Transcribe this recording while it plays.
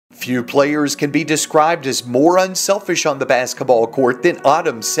Few players can be described as more unselfish on the basketball court than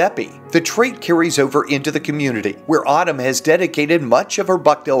Autumn Ceppi. The trait carries over into the community, where Autumn has dedicated much of her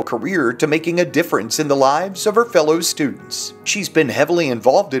Bucknell career to making a difference in the lives of her fellow students. She's been heavily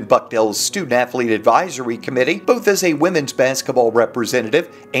involved in Bucknell's Student Athlete Advisory Committee, both as a women's basketball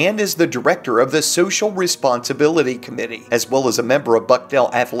representative and as the director of the Social Responsibility Committee, as well as a member of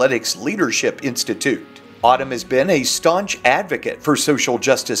Bucknell Athletics Leadership Institute. Autumn has been a staunch advocate for social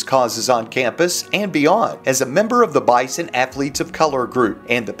justice causes on campus and beyond as a member of the Bison Athletes of Color group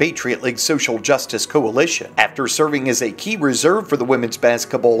and the Patriot League Social Justice Coalition. After serving as a key reserve for the women's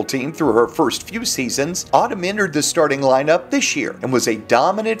basketball team through her first few seasons, Autumn entered the starting lineup this year and was a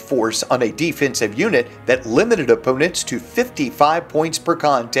dominant force on a defensive unit that limited opponents to 55 points per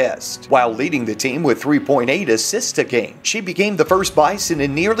contest. While leading the team with 3.8 assists a game, she became the first Bison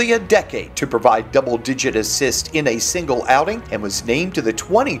in nearly a decade to provide double-digit assist in a single outing and was named to the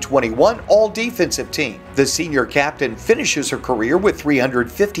 2021 All-Defensive Team. The senior captain finishes her career with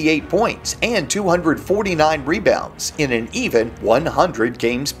 358 points and 249 rebounds in an even 100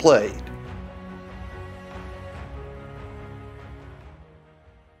 games played.